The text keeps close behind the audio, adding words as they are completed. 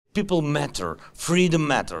People matter, freedom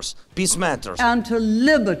matters, peace matters. And to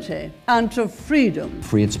liberty and to freedom.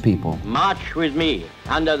 Free its people. March with me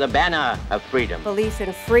under the banner of freedom. Belief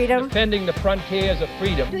in freedom. Defending the frontiers of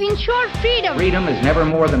freedom. To ensure freedom. Freedom is never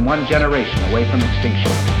more than one generation away from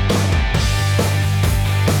extinction.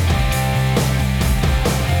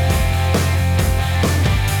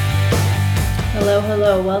 Hello,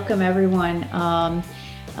 hello. Welcome, everyone.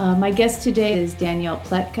 My guest today is Danielle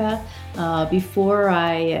Pletka. Before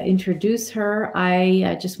I introduce her,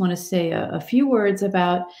 I just want to say a few words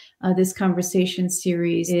about this conversation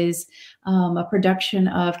series. It is a production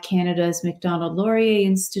of Canada's Macdonald-Laurier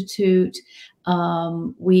Institute.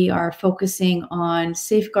 We are focusing on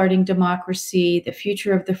safeguarding democracy, the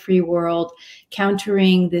future of the free world,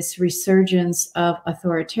 countering this resurgence of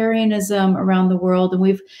authoritarianism around the world. And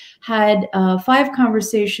we've had 5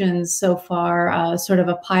 conversations so far, sort of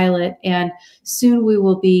a pilot, and soon we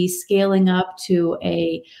will be scaling up to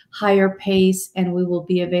a higher pace, and we will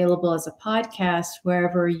be available as a podcast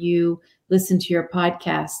wherever you listen to your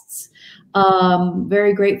podcasts.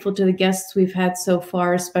 Very grateful to the guests we've had so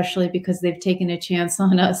far, especially because they've taken a chance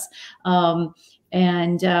on us.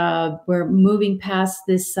 And we're moving past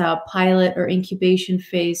this pilot or incubation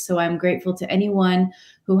phase. So I'm grateful to anyone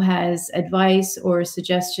who has advice or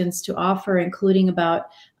suggestions to offer, including about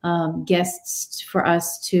guests for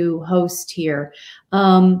us to host here.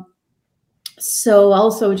 So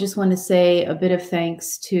also just want to say a bit of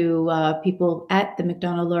thanks to people at the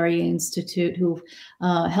Macdonald-Laurier Institute who've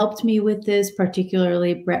helped me with this,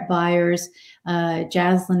 particularly Brett Byers,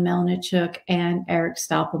 Jaslyn Melnichuk, and Eric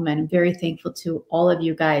Stoppelman. I'm very thankful to all of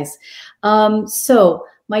you guys. So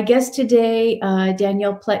my guest today,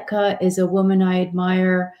 Danielle Pletka, is a woman I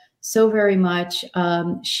admire so very much.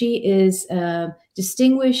 She is a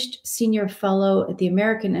distinguished senior fellow at the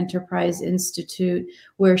American Enterprise Institute,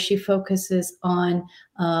 where she focuses on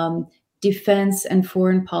defense and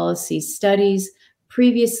foreign policy studies.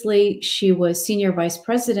 Previously, she was senior vice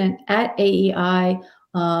president at AEI,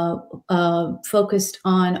 focused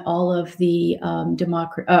on all of the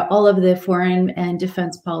foreign and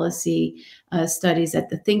defense policy studies at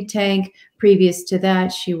the think tank. Previous to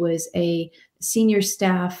that, she was a senior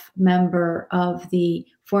staff member of the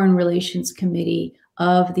Foreign Relations Committee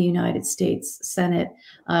of the United States Senate.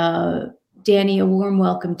 Danny, a warm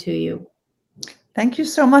welcome to you. Thank you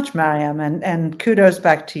so much, Mariam, and kudos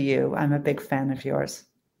back to you. I'm a big fan of yours.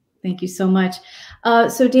 Thank you so much.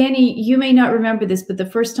 So Danny, you may not remember this, but the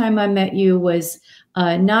first time I met you was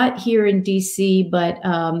not here in DC, but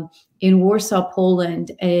in Warsaw, Poland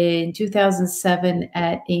in 2007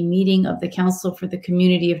 at a meeting of the Council for the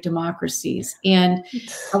Community of Democracies. And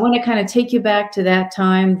I want to kind of take you back to that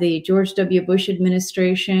time, the George W. Bush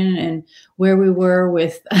administration, and where we were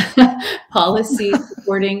with policy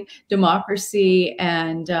supporting democracy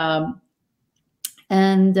and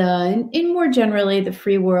in more generally the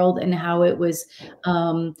free world, and how it was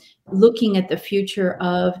looking at the future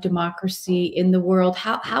of democracy in the world.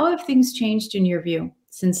 How have things changed in your view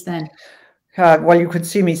since then? Well, you could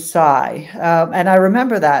see me sigh. And I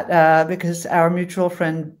remember that because our mutual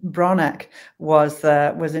friend Bronek was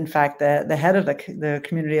in fact the head of the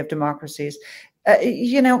Community of Democracies.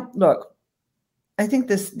 Look, I think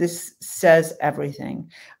this says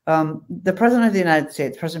everything. The President of the United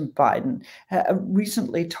States, President Biden,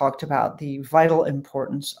 recently talked about the vital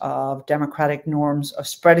importance of democratic norms, of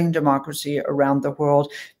spreading democracy around the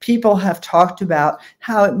world. People have talked about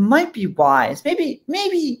how it might be wise, maybe,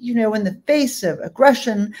 in the face of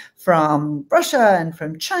aggression from Russia and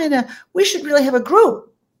from China, we should really have a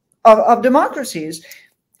group of democracies.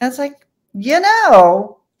 And it's like,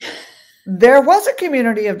 there was a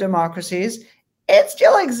community of democracies. It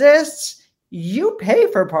still exists. You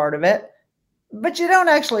pay for part of it, but you don't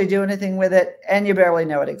actually do anything with it, and you barely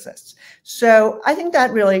know it exists. So I think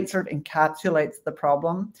that really sort of encapsulates the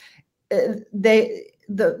problem.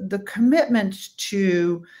 The commitment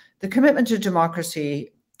to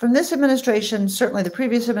democracy from this administration, certainly the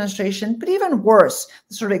previous administration, but even worse,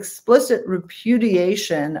 the sort of explicit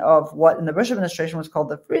repudiation of what in the Bush administration was called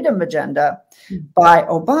the Freedom Agenda by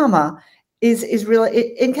Obama is really,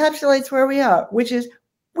 it encapsulates where we are, which is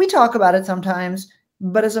we talk about it sometimes,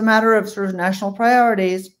 but as a matter of sort of national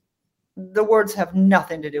priorities, the words have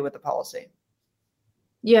nothing to do with the policy.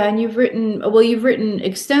 Yeah, and you've written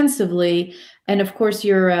extensively, and of course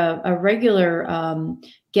you're a regular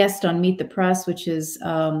guest on Meet the Press, which is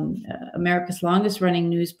America's longest running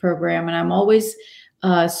news program, and I'm always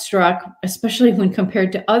struck, especially when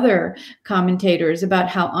compared to other commentators, about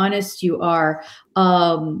how honest you are.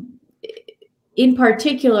 in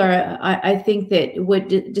particular, I think that what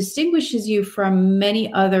distinguishes you from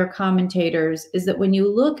many other commentators is that when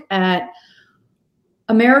you look at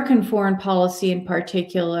American foreign policy in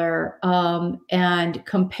particular, and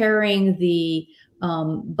comparing the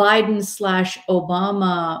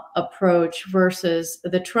Biden/Obama approach versus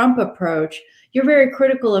the Trump approach, you're very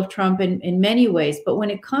critical of Trump in many ways. But when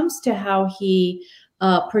it comes to how he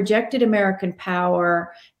projected American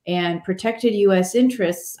power and protected U.S.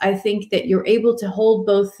 interests, I think that you're able to hold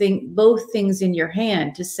both things in your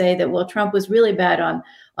hand to say that, well, Trump was really bad on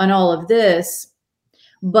all of this,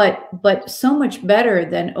 but so much better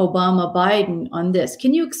than Obama Biden on this.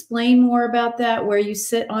 Can you explain more about that, where you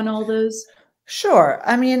sit on all those? Sure.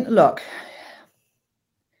 I mean, look,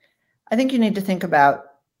 I think you need to think about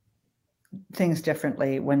things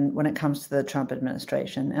differently when it comes to the Trump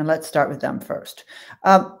administration. And let's start with them first.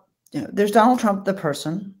 There's Donald Trump, the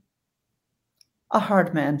person, a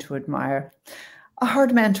hard man to admire, a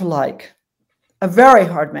hard man to like, a very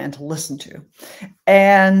hard man to listen to.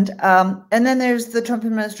 And then there's the Trump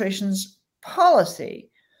administration's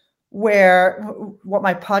policy, where what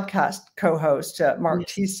my podcast co-host, Mark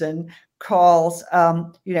Thiessen, calls,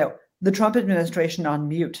 the Trump administration on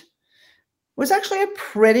mute, was actually a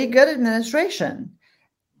pretty good administration.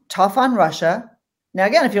 Tough on Russia. Now,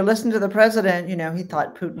 again, if you listen to the president, he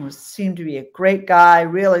thought Putin seemed to be a great guy,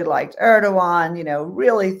 really liked Erdogan,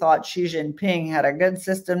 really thought Xi Jinping had a good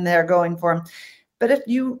system there going for him. But if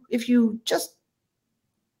you just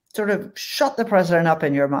sort of shut the president up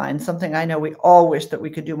in your mind, something I know we all wish that we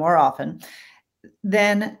could do more often,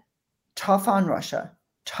 then tough on Russia,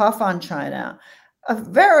 tough on China, a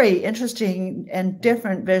very interesting and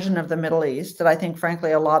different vision of the Middle East that I think,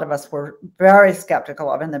 frankly, a lot of us were very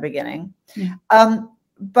skeptical of in the beginning. Yeah.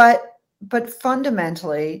 But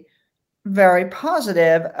fundamentally very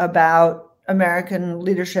positive about American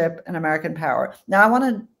leadership and American power. Now, I want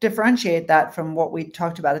to differentiate that from what we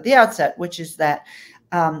talked about at the outset, which is that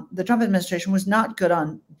the Trump administration was not good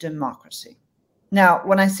on democracy. Now,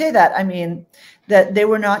 when I say that, I mean that they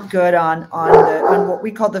were not good on what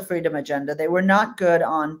we call the freedom agenda. They were not good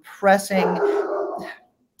on pressing.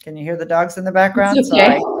 Can you hear the dogs in the background? It's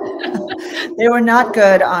okay. Sorry. They were not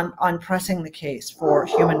good on pressing the case for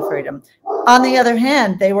human freedom. On the other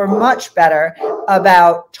hand, they were much better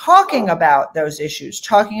about talking about those issues,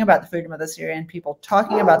 talking about the freedom of the Syrian people,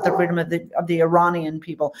 talking about the freedom of the Iranian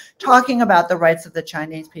people, talking about the rights of the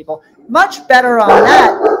Chinese people. Much better on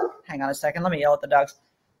that. Hang on a second. Let me yell at the dogs.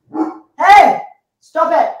 Hey,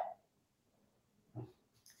 stop it.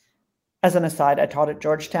 As an aside, I taught at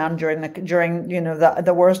Georgetown during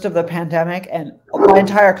the worst of the pandemic, and my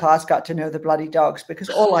entire class got to know the bloody dogs because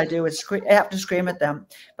all I do is I have to scream at them,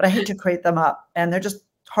 but I hate to crate them up, and they're just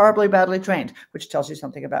horribly badly trained, which tells you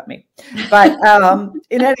something about me. But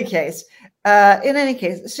in any case,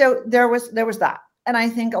 so there was that. And I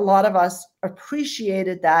think a lot of us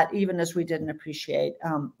appreciated that, even as we didn't appreciate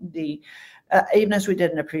the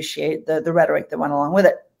rhetoric that went along with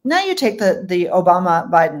it. Now you take the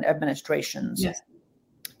Obama-Biden administrations, yes.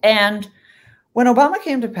 And when Obama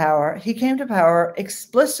came to power, he came to power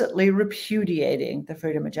explicitly repudiating the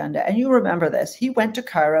freedom agenda. And you remember this. He went to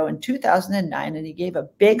Cairo in 2009 and he gave a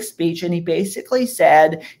big speech, and he basically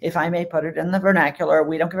said, if I may put it in the vernacular,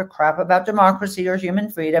 we don't give a crap about democracy or human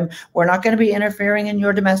freedom. We're not going to be interfering in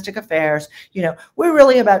your domestic affairs. We're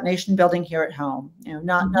really about nation building here at home,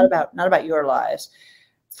 not about your lives.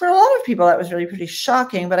 For a lot of people, that was really pretty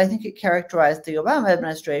shocking, but I think it characterized the Obama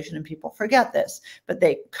administration, and people forget this. But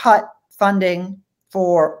they cut funding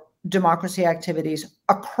for democracy activities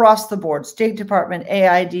across the board, State Department,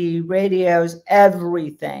 AID, radios,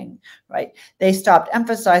 everything, right? They stopped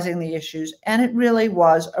emphasizing the issues, and it really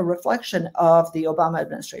was a reflection of the Obama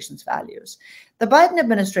administration's values. The Biden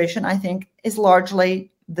administration, I think, is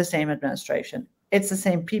largely the same administration. It's the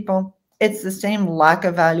same people. It's the same lack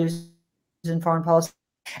of values in foreign policy.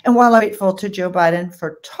 And while I'm grateful to Joe Biden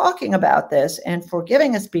for talking about this and for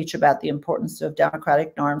giving a speech about the importance of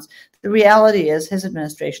democratic norms, the reality is his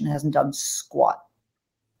administration hasn't done squat.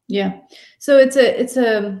 Yeah. So it's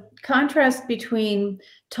a contrast between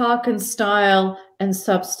talk and style and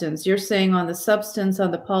substance. You're saying on the substance,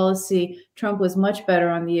 on the policy, Trump was much better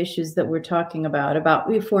on the issues that we're talking about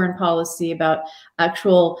foreign policy, about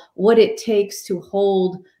actual what it takes to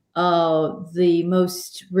hold the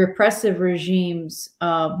most repressive regimes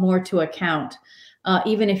more to account,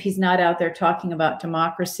 even if he's not out there talking about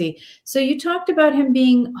democracy. So you talked about him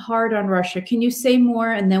being hard on Russia. Can you say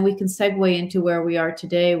more, and then we can segue into where we are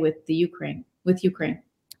today with Ukraine.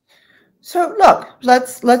 So look,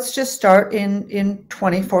 let's just start in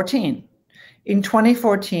 2014. In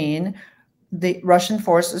 2014, the Russian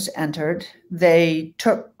forces entered. They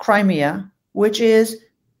took Crimea, which is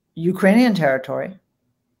Ukrainian territory,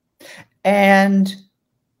 and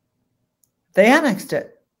they annexed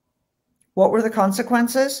it. What were the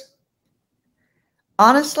consequences?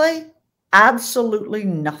 Honestly, absolutely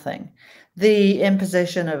nothing. The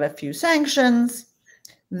imposition of a few sanctions,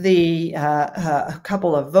 a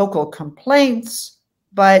couple of vocal complaints,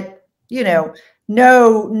 but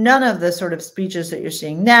none of the sort of speeches that you're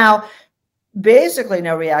seeing now. Basically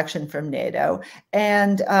no reaction from NATO.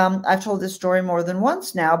 And I've told this story more than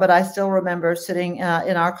once now, but I still remember sitting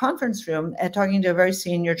in our conference room and talking to a very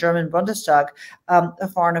senior German Bundestag, a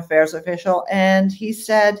foreign affairs official. And he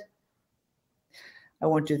said, I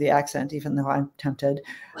won't do the accent, even though I'm tempted.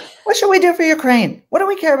 What should we do for Ukraine? What do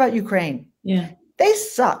we care about Ukraine? Yeah. They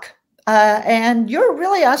suck. And you're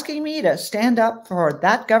really asking me to stand up for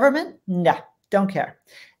that government? No, don't care.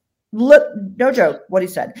 No joke what he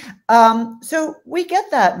said. So we get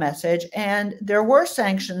that message, and there were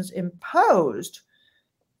sanctions imposed,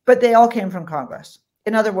 but they all came from Congress.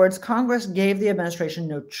 In other words, Congress gave the administration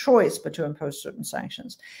no choice but to impose certain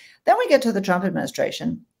sanctions. Then we get to the Trump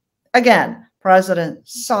administration. Again, President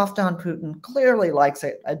soft on Putin, clearly likes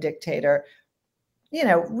a dictator,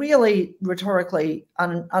 really rhetorically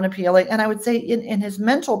unappealing. And I would say in his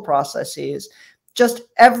mental processes, just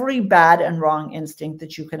every bad and wrong instinct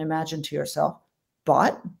that you can imagine to yourself,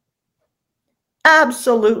 but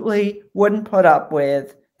absolutely wouldn't put up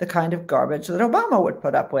with the kind of garbage that Obama would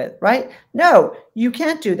put up with, right? No, you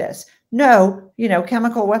can't do this. No,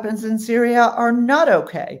 chemical weapons in Syria are not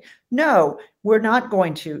okay. No, we're not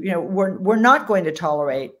going to, we're not going to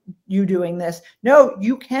tolerate you doing this. No,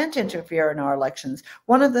 you can't interfere in our elections.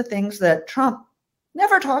 One of the things that Trump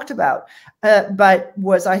never talked about, but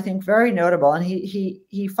was, I think, very notable. And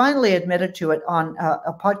he finally admitted to it on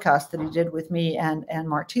a podcast that he did with me and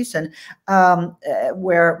Mark Thiessen,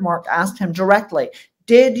 where Mark asked him directly,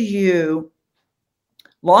 did you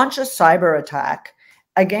launch a cyber attack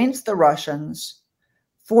against the Russians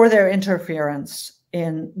for their interference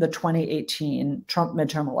in the 2018 Trump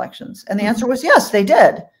midterm elections? And the answer was yes, they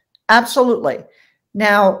did. Absolutely.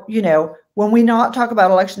 Now, when we not talk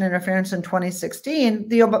about election interference in 2016,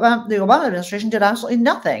 the Obama administration did absolutely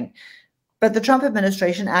nothing. But the Trump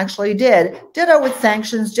administration actually did. Ditto with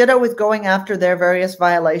sanctions, ditto with going after their various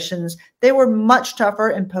violations. They were much tougher,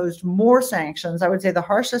 imposed more sanctions. I would say the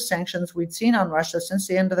harshest sanctions we'd seen on Russia since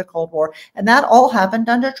the end of the Cold War. And that all happened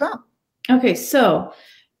under Trump. Okay, so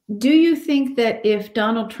do you think that if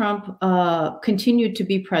Donald Trump continued to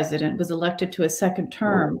be president, was elected to a second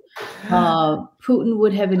term, Putin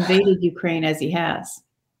would have invaded Ukraine as he has?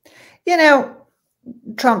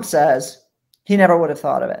 Trump says he never would have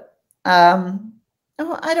thought of it.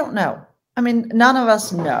 I don't know. I mean, none of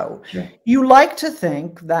us know. Sure. You like to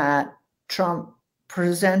think that Trump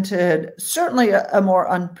presented certainly a more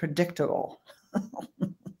unpredictable,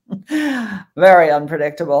 very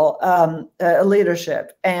unpredictable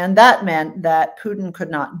leadership. And that meant that Putin could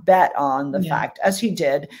not bet on the fact, as he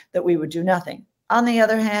did, that we would do nothing. On the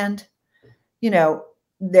other hand,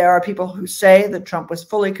 there are people who say that Trump was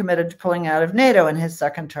fully committed to pulling out of NATO in his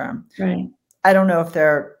second term. Right. I don't know if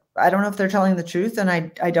they're telling the truth, and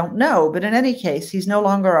I don't know. But in any case, he's no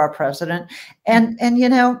longer our president. And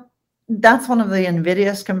that's one of the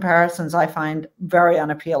invidious comparisons I find very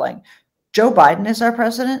unappealing. Joe Biden is our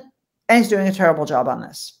president, and he's doing a terrible job on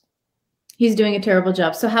this. He's doing a terrible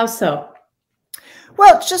job. So how so?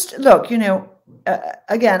 Well, just look,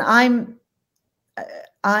 again,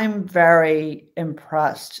 I'm very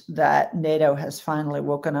impressed that NATO has finally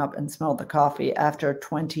woken up and smelled the coffee after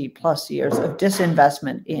 20 plus years of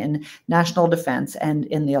disinvestment in national defense and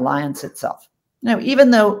in the alliance itself.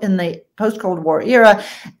 Even though in the post-Cold War era,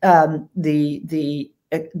 the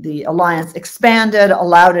alliance expanded,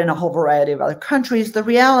 allowed in a whole variety of other countries, the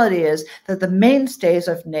reality is that the mainstays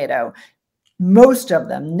of NATO, most of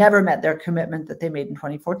them never met their commitment that they made in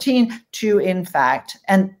 2014 to, in fact,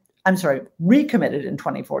 recommitted in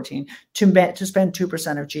 2014 to spend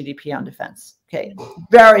 2% of GDP on defense. Okay,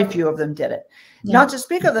 very few of them did it. Yeah. Not to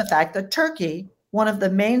speak of the fact that Turkey, one of the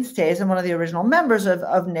mainstays and one of the original members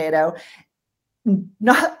of NATO,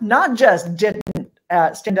 not just didn't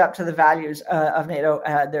stand up to the values of NATO.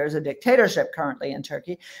 There's a dictatorship currently in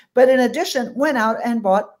Turkey, but in addition, went out and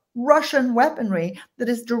bought Russian weaponry that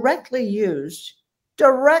is directly used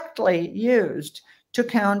to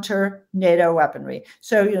counter NATO weaponry.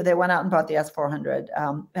 So, they went out and bought the S-400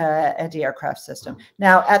 anti-aircraft system.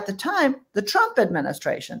 Now, at the time, the Trump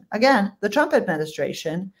administration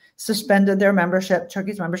suspended their membership,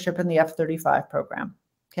 Turkey's membership in the F-35 program.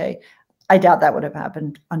 Okay. I doubt that would have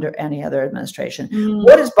happened under any other administration.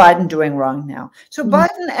 What is Biden doing wrong now? So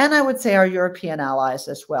Biden, and I would say our European allies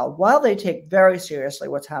as well, while they take very seriously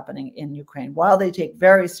what's happening in Ukraine, while they take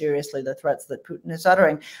very seriously the threats that Putin is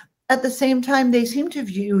uttering, at the same time, they seem to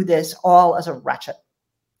view this all as a ratchet.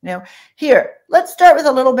 Now, here, let's start with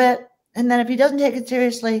a little bit, and then if he doesn't take it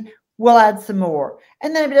seriously, we'll add some more.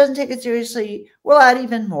 And then if he doesn't take it seriously, we'll add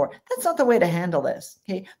even more. That's not the way to handle this.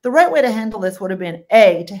 Okay. The right way to handle this would have been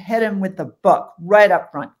to hit him with the book right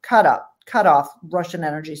up front, cut off Russian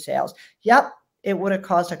energy sales. Yep. It would have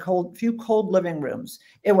caused a few cold living rooms.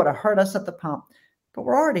 It would have hurt us at the pump, but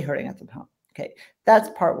we're already hurting at the pump. Okay. That's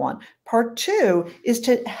part one. Part two is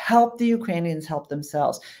to help the Ukrainians help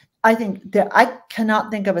themselves. I think that I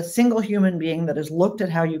cannot think of a single human being that has looked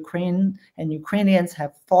at how Ukraine and Ukrainians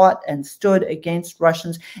have fought and stood against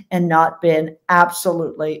Russians and not been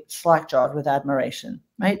absolutely slack-jawed with admiration,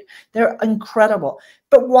 right? They're incredible.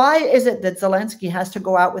 But why is it that Zelensky has to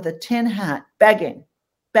go out with a tin hat begging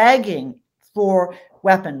for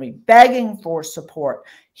weaponry, begging for support?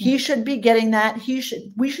 He should be getting that.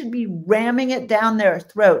 We should be ramming it down their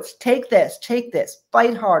throats. Take this,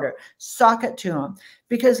 fight harder, sock it to them,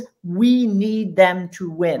 because we need them to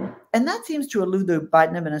win. And that seems to elude the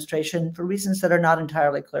Biden administration for reasons that are not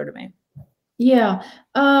entirely clear to me. Yeah.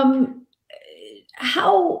 How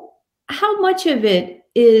much of it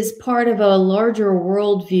is part of a larger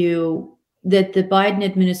worldview that the Biden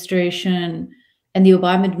administration and the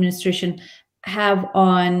Obama administration have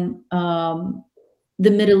on the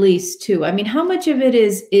Middle East too? I mean, how much of it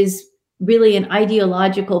is really an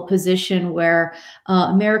ideological position where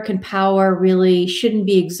American power really shouldn't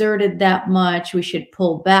be exerted that much? We should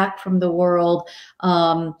pull back from the world.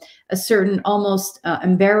 A certain almost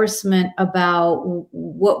embarrassment about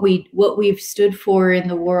what we've stood for in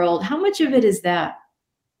the world. How much of it is that?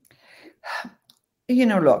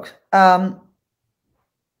 Look.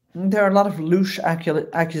 There are a lot of loose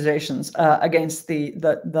accusations against the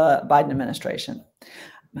Biden administration.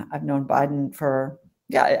 I've known Biden for,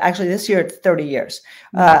 actually this year it's 30 years,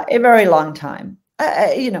 a very long time.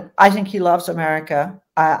 I think he loves America.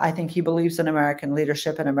 I think he believes in American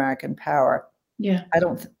leadership and American power. Yeah. I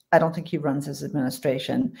don't think he runs his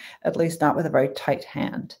administration, at least not with a very tight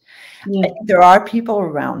hand. Yeah. There are people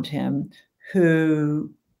around him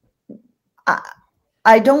who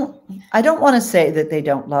I don't want to say that they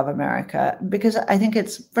don't love America, because I think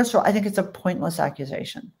first of all, I think it's a pointless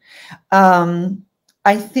accusation.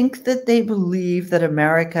 I think that they believe that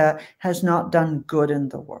America has not done good in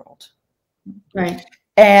the world. Right.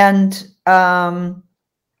 And I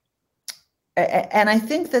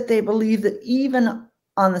think that they believe that even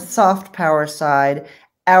on the soft power side,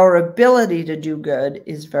 our ability to do good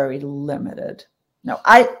is very limited. No,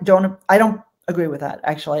 I don't agree with that,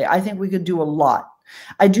 actually. I think we could do a lot.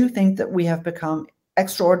 I do think that we have become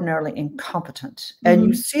extraordinarily incompetent. And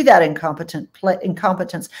you see that incompetence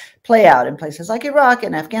play out in places like Iraq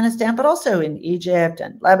and Afghanistan, but also in Egypt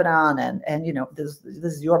and Lebanon. And this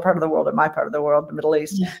is your part of the world and my part of the world, the Middle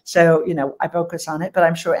East. Yeah. So, I focus on it, but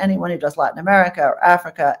I'm sure anyone who does Latin America or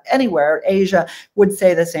Africa, anywhere, Asia, would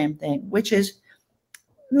say the same thing, which is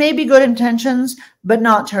maybe good intentions, but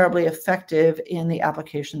not terribly effective in the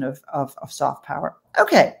application of soft power.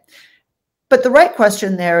 Okay. But the right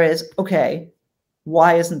question there is, okay,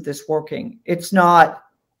 why isn't this working? It's not,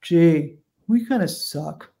 gee, we kind of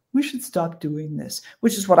suck. We should stop doing this,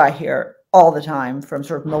 which is what I hear all the time from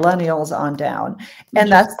sort of millennials on down.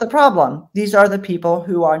 And that's the problem. These are the people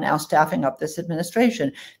who are now staffing up this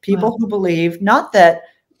administration. People who believe not that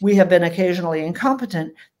we have been occasionally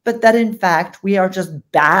incompetent, but that in fact we are just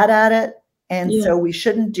bad at it. And so we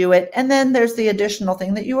shouldn't do it. And then there's the additional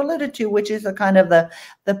thing that you alluded to, which is the kind of the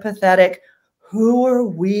pathetic, who are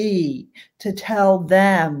we to tell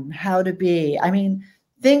them how to be? I mean,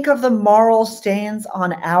 think of the moral stains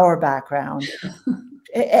on our background.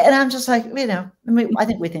 And I'm just like, I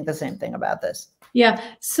think we think the same thing about this. Yeah.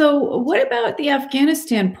 So what about the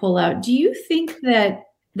Afghanistan pullout? Do you think that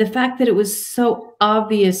the fact that it was so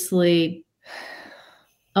obviously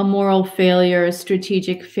a moral failure, a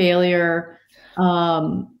strategic failure,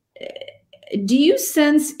 do you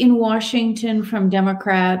sense in Washington from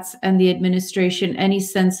Democrats and the administration any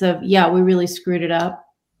sense of, we really screwed it up?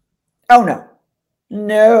 Oh, no.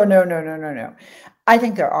 No. I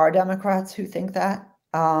think there are Democrats who think that.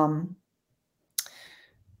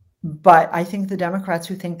 But I think the Democrats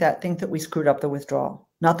who think that we screwed up the withdrawal,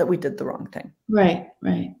 not that we did the wrong thing. Right.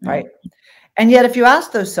 And yet, if you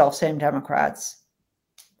ask those same Democrats,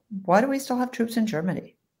 why do we still have troops in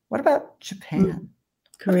Germany? What about Japan?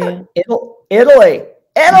 Korea, Italy,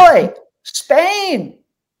 Spain.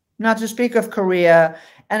 not to speak of Korea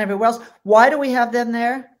and everywhere else. Why do we have them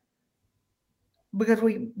there? Because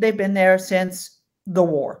they've been there since the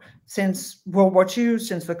war, since World War II,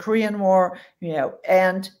 since the Korean War,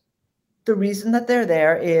 and the reason that they're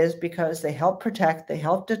there is because they help protect, they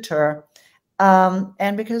help deter,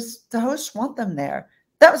 and because the hosts want them there.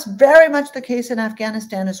 That was very much the case in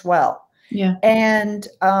Afghanistan as well. Yeah. And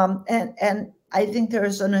I think there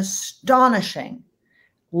is an astonishing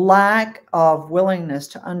lack of willingness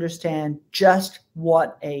to understand just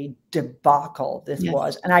what a debacle this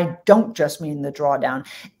was. And I don't just mean the drawdown.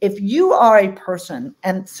 If you are a person,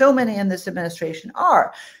 and so many in this administration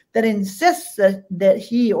are, that insists that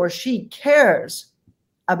he or she cares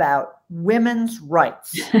about women's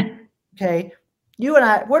rights, okay? You and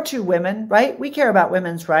I, we're two women, right? We care about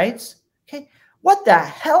women's rights, okay? What the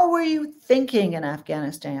hell were you thinking in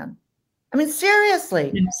Afghanistan? I mean,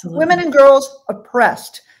 seriously, Absolutely. Women and girls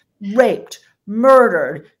oppressed, raped,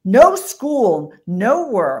 murdered, no school, no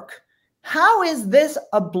work. How is this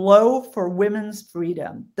a blow for women's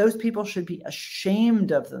freedom? Those people should be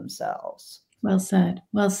ashamed of themselves. Well said.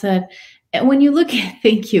 Well said. And when you look at,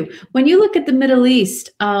 thank you. When you look at the Middle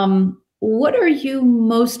East, what are you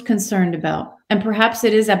most concerned about? And perhaps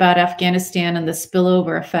it is about Afghanistan and the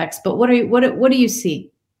spillover effects, but what do you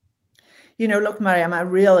see? Look, Mariam, I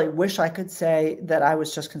really wish I could say that I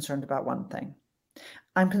was just concerned about one thing.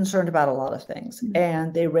 I'm concerned about a lot of things,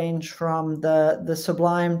 and they range from the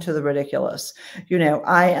sublime to the ridiculous.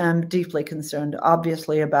 I am deeply concerned,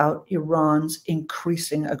 obviously, about Iran's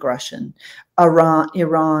increasing aggression,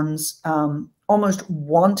 Iran's almost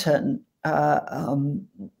wanton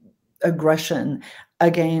aggression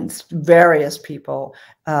against various people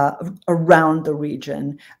around the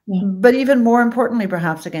region, but even more importantly,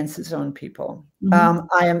 perhaps against its own people.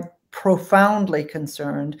 I am profoundly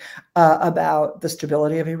concerned about the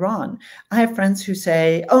stability of Iran. I have friends who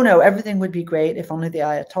say, oh no, everything would be great if only the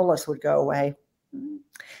Ayatollahs would go away.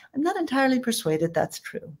 I'm not entirely persuaded that's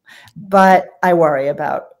true, but I worry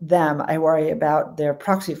about them. I worry about their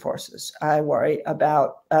proxy forces. I worry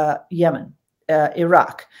about Yemen,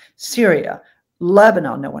 Iraq, Syria,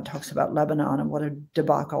 Lebanon. No one talks about Lebanon and what a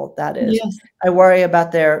debacle that is. Yes. I worry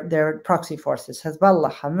about their proxy forces,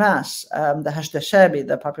 Hezbollah, Hamas, the Hashd al-Shaabi,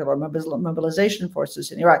 the popular mobilization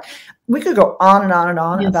forces in Iraq. We could go on and on and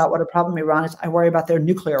on about what a problem Iran is. I worry about their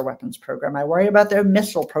nuclear weapons program. I worry about their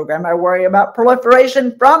missile program. I worry about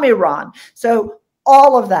proliferation from Iran. So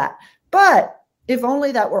all of that. But if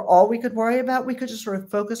only that were all we could worry about, we could just sort of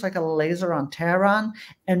focus like a laser on Tehran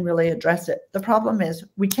and really address it. The problem is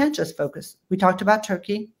we can't just focus. We talked about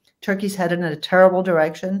Turkey. Turkey's headed in a terrible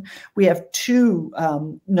direction. We have two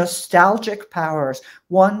nostalgic powers,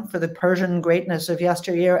 one for the Persian greatness of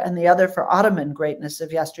yesteryear and the other for Ottoman greatness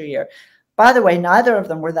of yesteryear. By the way, neither of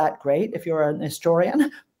them were that great if you're an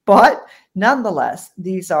historian, but nonetheless,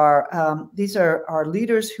 these are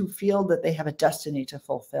leaders who feel that they have a destiny to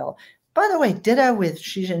fulfill. By the way, ditto with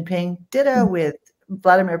Xi Jinping, ditto with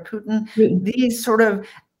Vladimir Putin. These sort of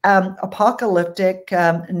apocalyptic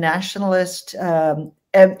nationalist,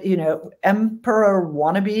 emperor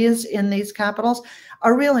wannabes in these capitals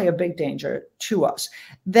are really a big danger to us.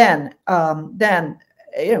 Then I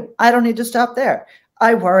don't need to stop there.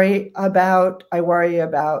 I worry about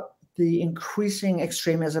the increasing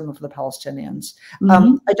extremism of the Palestinians.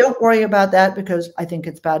 I don't worry about that because I think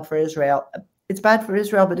it's bad for Israel. It's bad for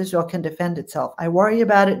Israel, but Israel can defend itself. I worry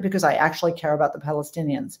about it because I actually care about the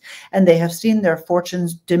Palestinians. And they have seen their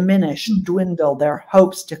fortunes diminish, dwindle, their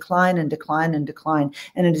hopes decline and decline and decline.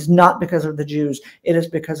 And it is not because of the Jews. It is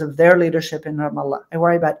because of their leadership in Ramallah. I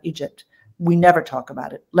worry about Egypt. We never talk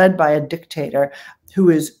about it. Led by a dictator who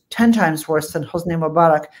is 10 times worse than Hosni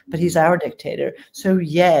Mubarak, but he's our dictator. So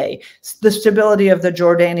yay. The stability of the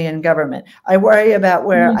Jordanian government. I worry about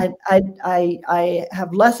where I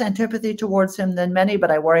have less antipathy towards him than many, but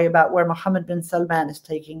I worry about where Mohammed bin Salman is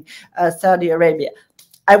taking Saudi Arabia.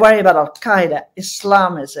 I worry about Al-Qaeda,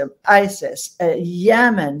 Islamism, ISIS,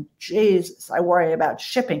 Yemen, Jesus. I worry about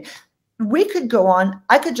shipping. We could go on.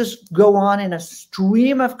 I could just go on in a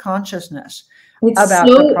stream of consciousness about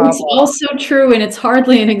the problem. It's also true, and it's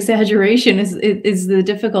hardly an exaggeration is the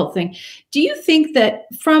difficult thing. Do you think that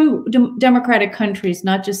from democratic countries,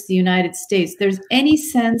 not just the United States, there's any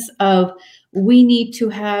sense of we need to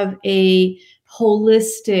have a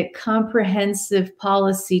holistic, comprehensive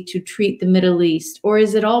policy to treat the Middle East? Or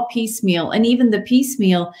is it all piecemeal? And even the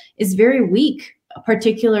piecemeal is very weak,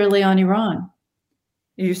 particularly on Iran.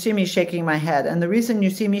 You see me shaking my head. And the reason you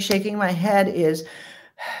see me shaking my head is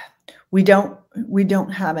we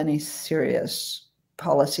don't have any serious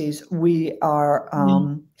policies. We are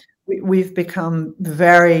we've become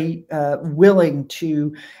very willing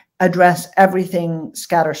to address everything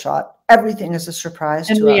scattershot. Everything is a surprise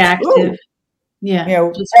and to reactive. us. Ooh. Yeah,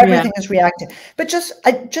 Everything is reactive. But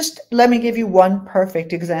just let me give you one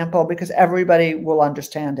perfect example because everybody will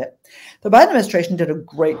understand it. The Biden administration did a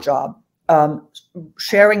great job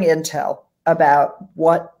sharing intel about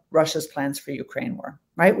what Russia's plans for Ukraine were,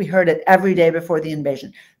 right? We heard it every day before the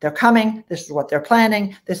invasion. They're coming. This is what they're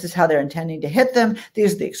planning. This is how they're intending to hit them.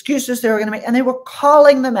 These are the excuses they were going to make. And they were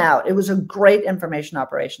calling them out. It was a great information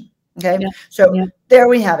operation. Okay. Yeah. So there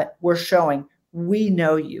we have it. We're showing we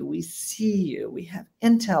know you. We see you. We have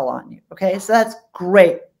intel on you. Okay. So that's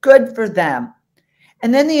great. Good for them.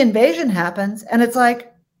 And then the invasion happens and it's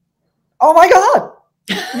like, oh my God,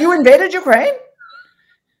 you invaded Ukraine?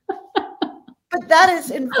 But that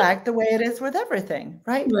is, in fact, the way it is with everything,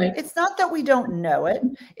 right? It's not that we don't know it.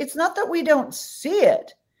 It's not that we don't see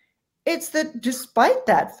it. It's that despite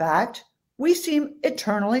that fact, we seem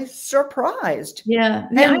eternally surprised. Yeah.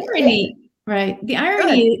 The irony, right? The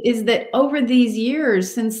irony is that over these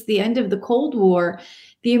years, since the end of the Cold War,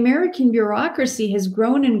 the American bureaucracy has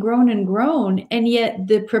grown and grown and grown, and yet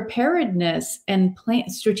the preparedness and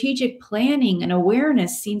strategic planning and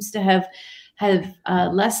awareness seems to have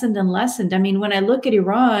lessened and lessened. I mean, when I look at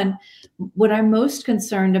Iran, what I'm most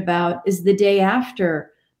concerned about is the day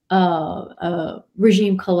after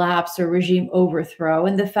regime collapse or regime overthrow,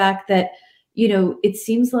 and the fact that, it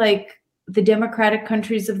seems like the democratic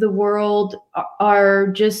countries of the world are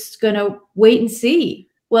just going to wait and see.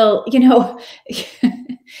 Well,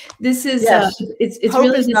 this is it's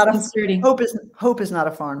really disconcerting. Hope is not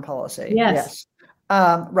a foreign policy. Yes.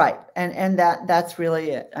 Right. And that's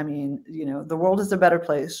really it. I mean, the world is a better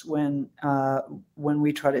place when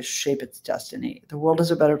we try to shape its destiny. The world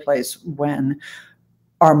is a better place when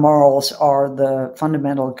our morals are the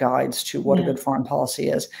fundamental guides to what a good foreign policy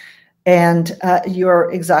is. And you're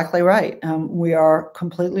exactly right. We are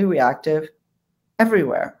completely reactive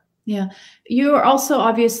everywhere. Yeah. You're also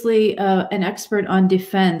obviously an expert on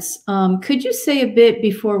defense. Could you say a bit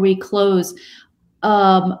before we close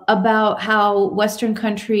about how Western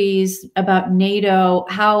countries, about NATO,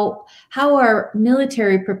 how our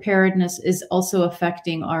military preparedness is also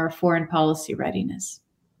affecting our foreign policy readiness?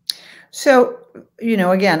 So,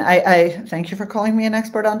 again, I thank you for calling me an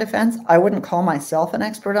expert on defense. I wouldn't call myself an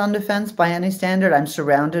expert on defense by any standard. I'm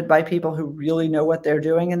surrounded by people who really know what they're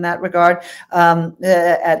doing in that regard at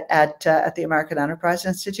the American Enterprise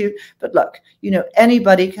Institute. But look,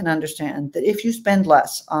 anybody can understand that if you spend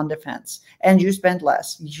less on defense and you spend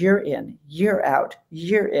less year in, year out,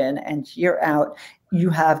 year in and year out, you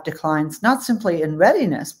have declines not simply in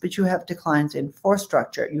readiness, but you have declines in force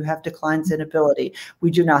structure. You have declines in ability.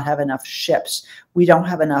 We do not have enough ships. We don't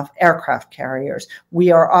have enough aircraft carriers. We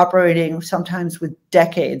are operating sometimes with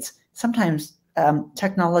decades, sometimes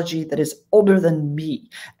technology that is older than me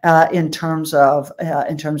in terms of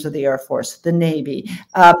the Air Force, the Navy.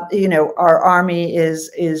 Our Army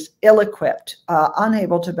is ill-equipped,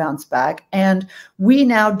 unable to bounce back, and we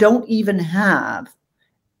now don't even have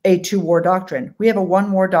a two-war doctrine. We have a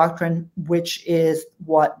one-war doctrine, which is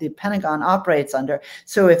what the Pentagon operates under.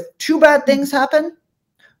 So if two bad things happen,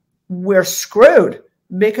 we're screwed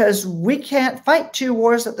because we can't fight two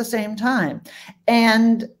wars at the same time.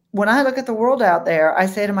 And when I look at the world out there, I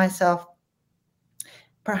say to myself,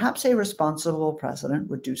 perhaps a responsible president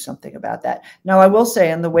would do something about that. Now, I will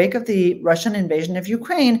say, in the wake of the Russian invasion of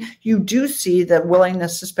Ukraine, you do see the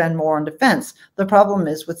willingness to spend more on defense. The problem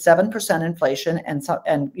is with 7% inflation and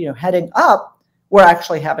heading up, we're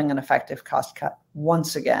actually having an effective cost cut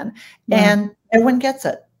once again, and everyone gets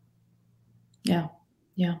it. Yeah.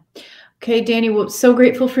 Okay, Danny, we're so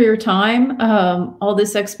grateful for your time, all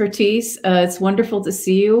this expertise. It's wonderful to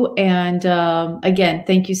see you. And again,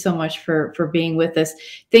 thank you so much for being with us.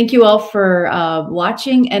 Thank you all for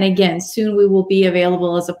watching. And again, soon we will be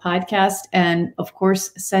available as a podcast. And of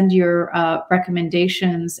course, send your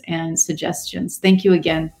recommendations and suggestions. Thank you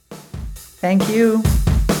again. Thank you.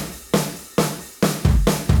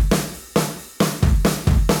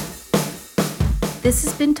 This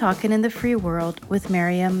has been Talkin' in the Free World with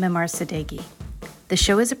Maryam Memar-Sadeghi. The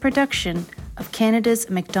show is a production of Canada's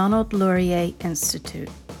Macdonald-Laurier Institute.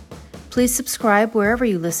 Please subscribe wherever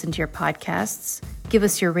you listen to your podcasts, give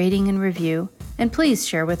us your rating and review, and please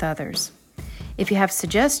share with others. If you have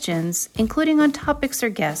suggestions, including on topics or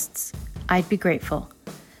guests, I'd be grateful.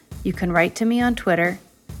 You can write to me on Twitter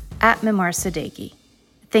 @Memar-Sadeghi.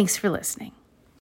 Thanks for listening.